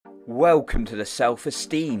Welcome to the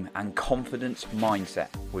Self-Esteem and Confidence Mindset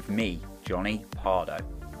with me, Johnny Pardo.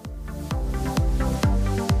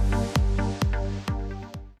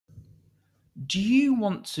 Do you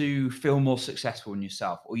want to feel more successful in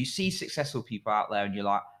yourself? Or you see successful people out there and you're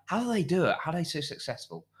like, how do they do it? How are they so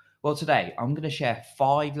successful? Well, today I'm going to share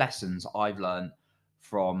 5 lessons I've learned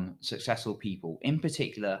from successful people. In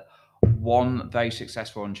particular, one very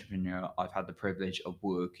successful entrepreneur I've had the privilege of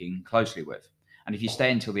working closely with. And if you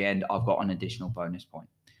stay until the end, I've got an additional bonus point.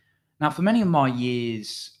 Now, for many of my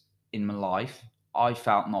years in my life, I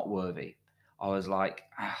felt not worthy. I was like,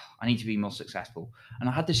 I need to be more successful. And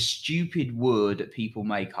I had this stupid word that people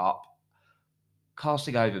make up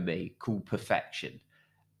casting over me called perfection.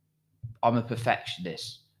 I'm a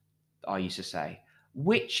perfectionist, I used to say,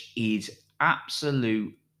 which is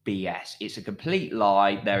absolute BS. It's a complete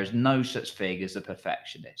lie. There is no such thing as a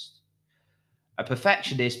perfectionist. A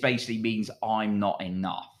perfectionist basically means I'm not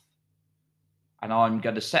enough. And I'm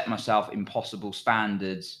going to set myself impossible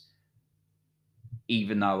standards,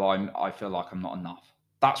 even though I feel like I'm not enough.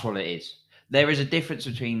 That's what it is. There is a difference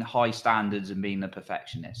between high standards and being a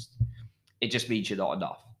perfectionist. It just means you're not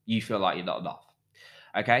enough. You feel like you're not enough.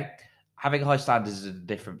 Okay? Having high standards is a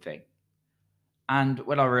different thing. And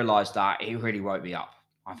when I realized that, it really woke me up.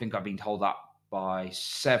 I think I've been told that by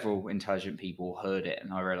several intelligent people, heard it,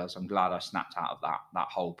 and I realized I'm glad I snapped out of that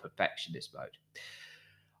whole perfectionist mode.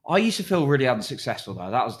 I used to feel really unsuccessful though.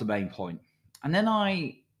 That was the main point. And then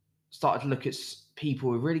I started to look at people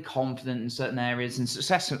who are really confident in certain areas, and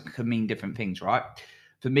success can mean different things, right?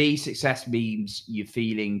 For me, success means you're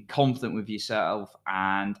feeling confident with yourself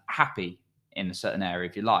and happy in a certain area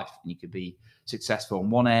of your life. And you could be successful in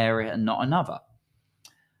one area and not another.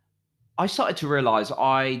 I started to realize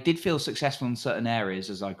I did feel successful in certain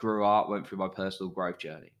areas as I grew up, went through my personal growth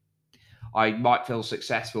journey. I might feel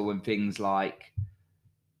successful in things like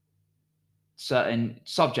certain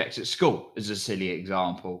subjects at school, as a silly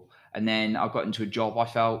example. And then I got into a job, I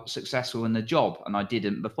felt successful in the job, and I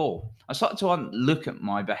didn't before. I started to look at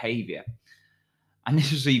my behavior. And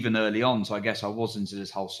this was even early on. So I guess I was into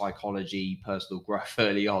this whole psychology, personal growth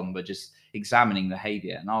early on, but just examining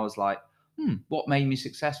behavior. And I was like, what made me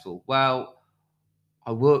successful? Well,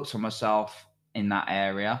 I worked on myself in that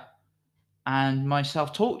area and my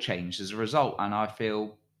self-talk changed as a result. And I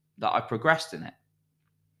feel that I progressed in it.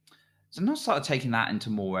 So then I started taking that into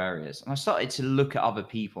more areas. And I started to look at other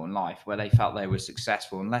people in life where they felt they were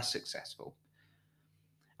successful and less successful.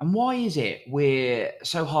 And why is it we're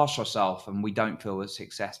so harsh on ourselves and we don't feel as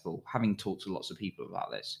successful? Having talked to lots of people about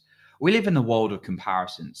this, we live in the world of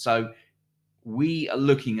comparison. So we are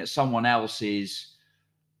looking at someone else's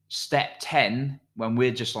step 10 when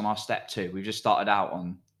we're just on our step 2. We've just started out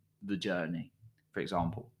on the journey, for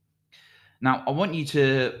example. Now, I want you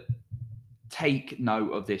to take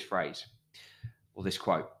note of this phrase or this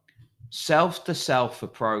quote: self to self for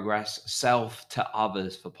progress, self to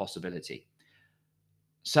others for possibility.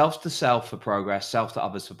 Self to self for progress, self to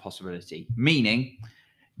others for possibility. Meaning,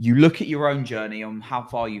 you look at your own journey on how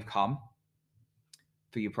far you've come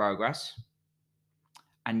for your progress,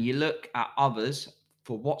 and you look at others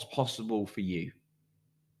for what's possible for you.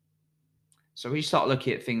 So when you start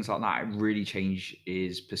looking at things like that, it really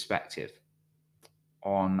changes perspective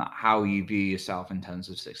on how you view yourself in terms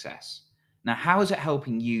of success. Now, how is it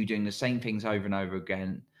helping you doing the same things over and over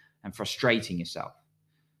again and frustrating yourself?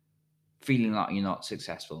 Feeling like you're not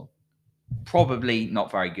successful? Probably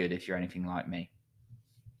not very good if you're anything like me.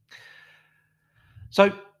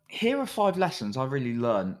 So here are 5 lessons I really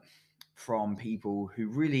learned from people who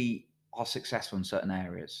really are successful in certain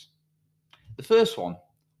areas. The first one: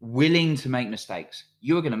 willing to make mistakes.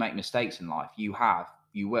 You're going to make mistakes in life. You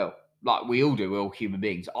will. Like we all do, we're all human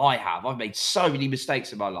beings. I've made so many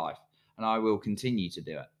mistakes in my life, and I will continue to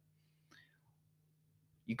do it.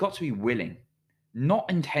 You've got to be willing, not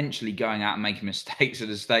intentionally going out and making mistakes for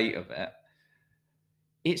the state of it.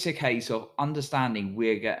 It's a case of understanding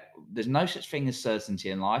there's no such thing as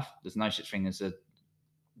certainty in life. There's no such thing as a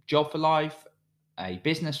job for life, a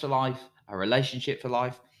business for life, a relationship for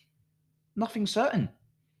life. Nothing's certain.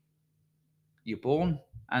 You're born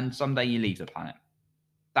and someday you leave the planet.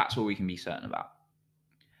 That's all we can be certain about,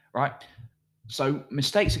 right? So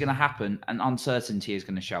mistakes are going to happen and uncertainty is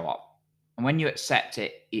going to show up. And when you accept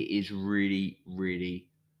it, it is really, really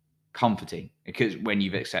comforting, because when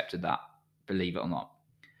you've accepted that, believe it or not.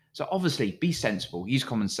 So obviously be sensible, use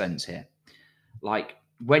common sense here. Like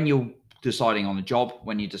when you're deciding on a job,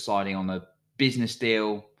 when you're deciding on a business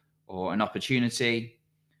deal or an opportunity,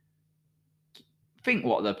 think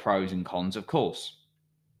what are the pros and cons, of course.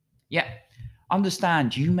 Yeah,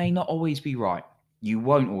 understand you may not always be right. You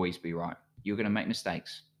won't always be right. You're going to make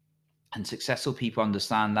mistakes. And successful people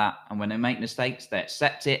understand that. And when they make mistakes, they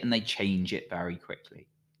accept it and they change it very quickly.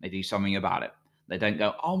 They do something about it. They don't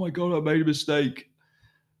go, oh my God, I made a mistake.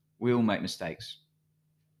 We all make mistakes.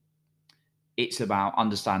 It's about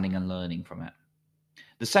understanding and learning from it.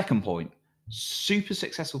 The second point, super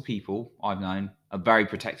successful people I've known are very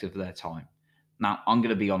protective of their time. Now, I'm going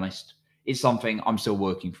to be honest, it's something I'm still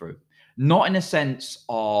working through. Not in a sense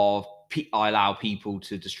of I allow people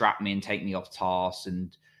to distract me and take me off task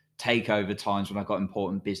and take over times when I've got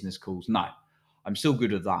important business calls. No, I'm still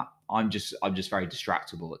good at that. I'm just very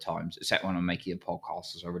distractible at times, except when I'm making a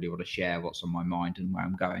podcast, as I really want to share what's on my mind and where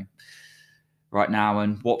I'm going right now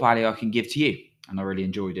and what value I can give to you. And I really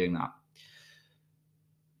enjoy doing that.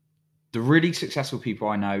 The really successful people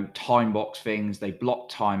I know time box things, they block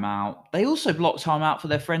time out. They also block time out for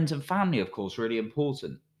their friends and family, of course, really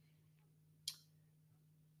important.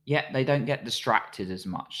 Yet they don't get distracted as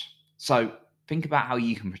much. So think about how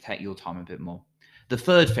you can protect your time a bit more. The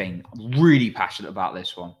third thing, I'm really passionate about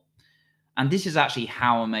this one. And this is actually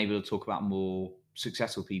how I'm able to talk about more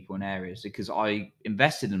successful people in areas, because I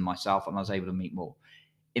invested in myself and I was able to meet more.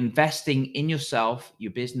 Investing in yourself,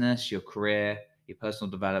 your business, your career, your personal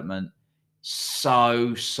development,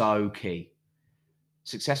 so key.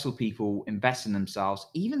 Successful people invest in themselves,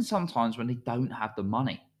 even sometimes when they don't have the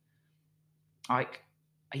money. Like,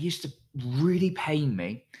 it used to really pain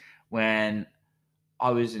me when I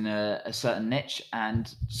was in a certain niche,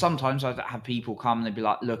 and sometimes I'd have people come and they'd be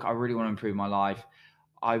like, look, I really want to improve my life.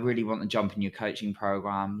 I really want to jump in your coaching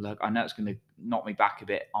program. Look, I know it's going to knock me back a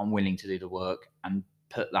bit. I'm willing to do the work and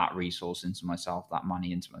put that resource into myself, that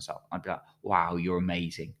money into myself. I'd be like, wow, you're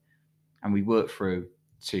amazing. And we work through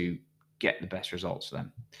to get the best results for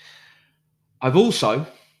them. I've also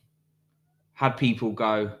had people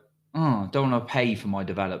go, oh, I don't want to pay for my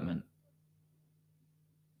development.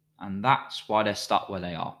 And that's why they're stuck where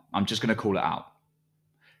they are. I'm just going to call it out.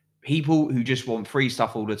 People who just want free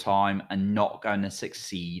stuff all the time and not going to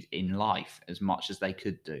succeed in life as much as they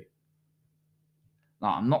could do. Now,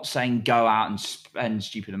 I'm not saying go out and spend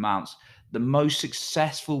stupid amounts. The most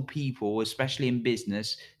successful people, especially in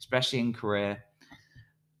business, especially in career,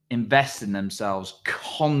 invest in themselves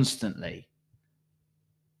constantly,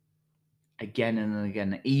 again and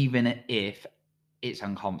again, even if it's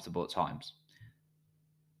uncomfortable at times.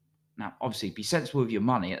 Now, obviously, be sensible with your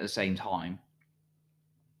money at the same time.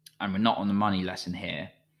 And we're not on the money lesson here,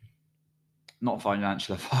 not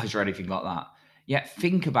financial advice or anything like that. Yet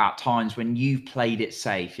think about times when you've played it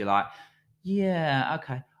safe. You're like, yeah,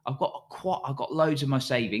 okay, I've got loads of my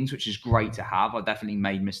savings, which is great to have. I definitely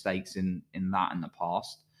made mistakes in that in the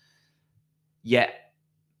past. Yet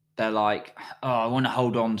they're like, oh, I want to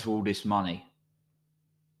hold on to all this money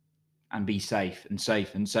and be safe and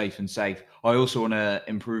safe and safe and safe. I also want to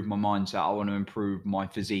improve my mindset. I want to improve my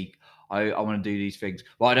physique. I want to do these things.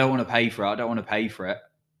 Well, I don't want to pay for it. I don't want to pay for it.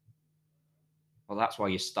 Well, that's why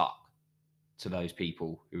you're stuck to those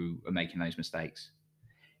people who are making those mistakes,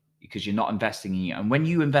 because you're not investing in you. And when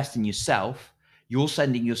you invest in yourself, you're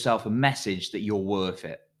sending yourself a message that you're worth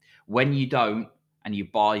it. When you don't, and you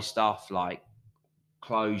buy stuff like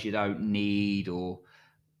clothes you don't need, or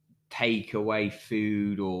take away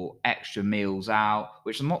food or extra meals out,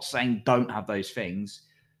 which I'm not saying don't have those things.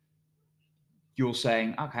 You're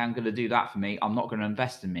saying, okay, I'm going to do that for me. I'm not going to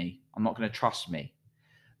invest in me. I'm not going to trust me.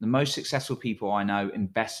 The most successful people I know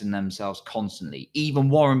invest in themselves constantly. Even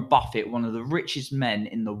Warren Buffett, one of the richest men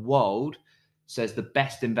in the world, says the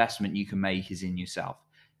best investment you can make is in yourself.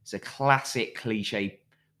 It's a classic cliche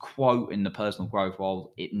quote in the personal growth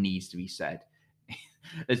world. It needs to be said.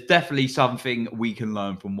 It's definitely something we can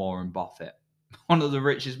learn from Warren Buffett. One of the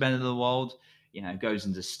richest men in the world, goes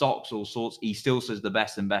into stocks, all sorts. He still says the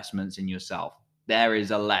best investments in yourself. There is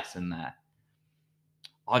a lesson there.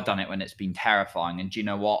 I've done it when it's been terrifying. And do you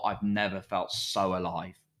know what? I've never felt so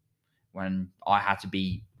alive when I had to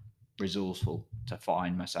be resourceful to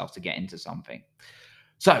find myself to get into something.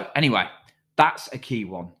 So anyway, that's a key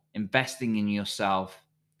one. Investing in yourself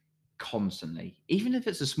constantly, even if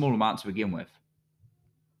it's a small amount to begin with.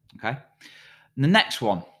 Okay. And the next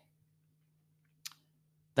one,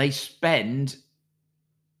 they spend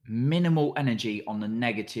minimal energy on the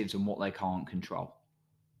negatives and what they can't control.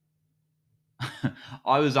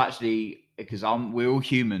 I was actually, because we're all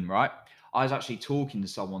human, right? I was actually talking to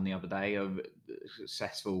someone the other day, a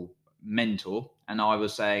successful mentor, and I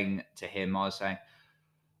was saying to him,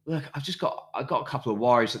 look, I've got a couple of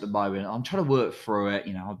worries at the moment. I'm trying to work through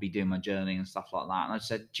it. I'll be doing my journaling and stuff like that. And I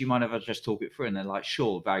said, do you mind if I just talk it through? And they're like,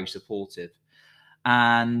 sure, very supportive.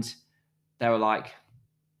 And they were like,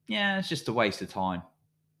 yeah, it's just a waste of time.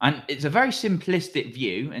 And it's a very simplistic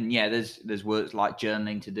view. And yeah, there's works like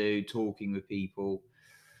journaling to do, talking with people,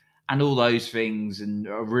 and all those things, and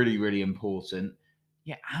are really, really important.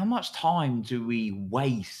 Yeah, how much time do we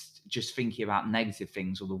waste just thinking about negative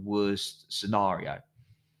things or the worst scenario?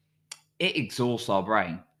 It exhausts our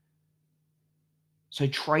brain. So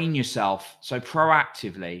train yourself. So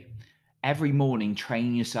proactively, every morning,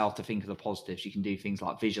 train yourself to think of the positives. You can do things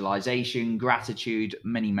like visualization, gratitude,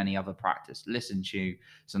 many, many other practice. Listen to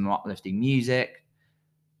some uplifting music.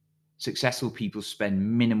 Successful people spend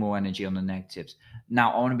minimal energy on the negatives.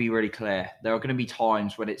 Now, I want to be really clear. There are going to be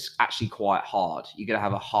times when it's actually quite hard. You're going to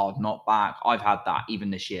have a hard knockback. I've had that even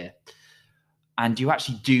this year. And you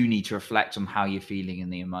actually do need to reflect on how you're feeling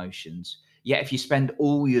and the emotions. Yet, if you spend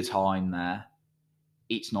all your time there,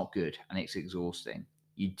 it's not good and it's exhausting.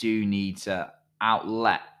 You do need to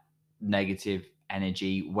outlet negative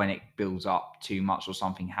energy when it builds up too much or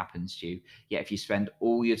something happens to you. Yet, if you spend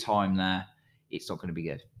all your time there, it's not going to be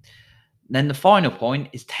good. Then the final point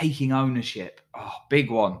is taking ownership. Oh, big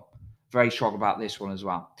one. Very strong about this one as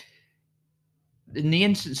well. In the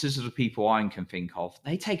instances of the people I can think of,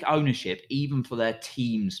 they take ownership even for their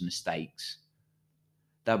team's mistakes.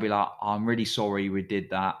 They'll be like, oh, I'm really sorry we did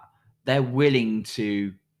that. They're willing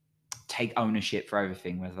to take ownership for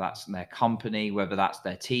everything, whether that's their company, whether that's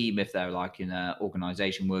their team, if they're like in an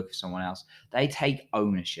organization working for someone else. They take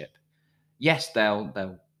ownership. Yes, they'll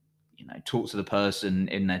talk to the person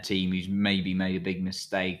in their team who's maybe made a big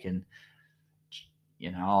mistake and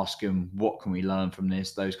ask them, what can we learn from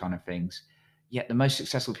this, those kind of things. Yet the most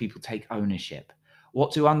successful people take ownership.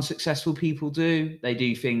 What do unsuccessful people do? They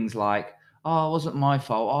do things like, oh, it wasn't my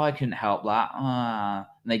fault, I couldn't help that, and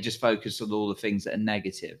they just focus on all the things that are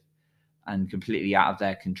negative and completely out of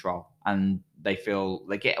their control. And they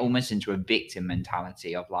get almost into a victim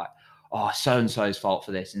mentality of like, oh, so and so's fault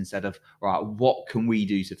for this, instead of, right, what can we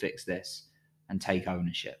do to fix this, and take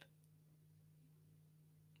ownership.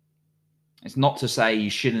 It's not to say you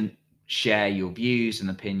shouldn't share your views and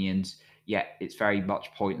opinions, yet it's very much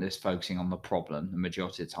pointless focusing on the problem the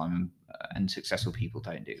majority of the time, and successful people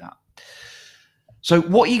don't do that. So,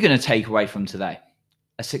 what are you going to take away from today?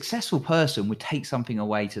 A successful person would take something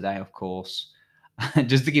away today, of course,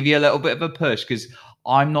 just to give you a little bit of a push, because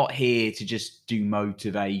I'm not here to just do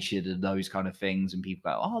motivation and those kind of things. And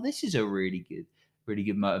people go, oh, this is a really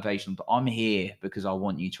good motivation. But I'm here because I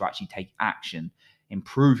want you to actually take action,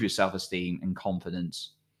 improve your self-esteem and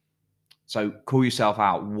confidence. So call yourself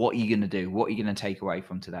out. What are you going to do? What are you going to take away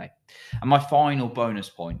from today? And my final bonus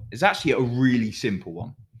point is actually a really simple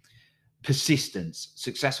one. Persistence.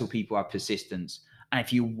 Successful people have persistence. And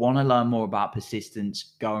if you want to learn more about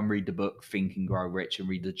persistence, go and read the book Think and Grow Rich and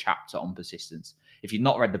read the chapter on persistence. If you've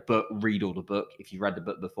not read the book, read all the book. If you've read the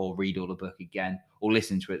book before, read all the book again, or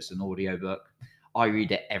listen to it as an audio book. I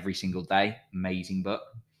read it every single day. Amazing book.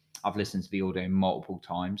 I've listened to the audio multiple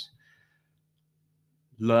times.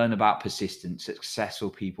 Learn about persistence.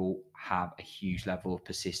 Successful people have a huge level of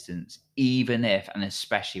persistence, even if, and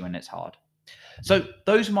especially when it's hard. So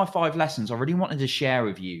those are my 5 lessons I really wanted to share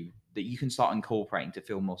with you that you can start incorporating to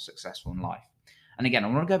feel more successful in life. And again, I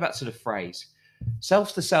want to go back to the phrase,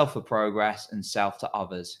 self to self for progress and self to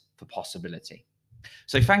others for possibility.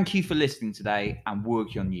 So thank you for listening today and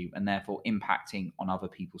working on you, and therefore impacting on other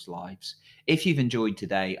people's lives. If you've enjoyed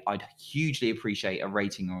today, I'd hugely appreciate a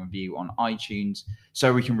rating or review on iTunes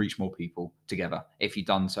so we can reach more people together. If you've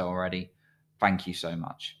done so already, thank you so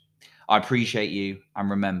much. I appreciate you, and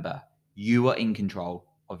remember, you are in control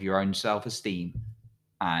of your own self-esteem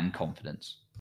and confidence.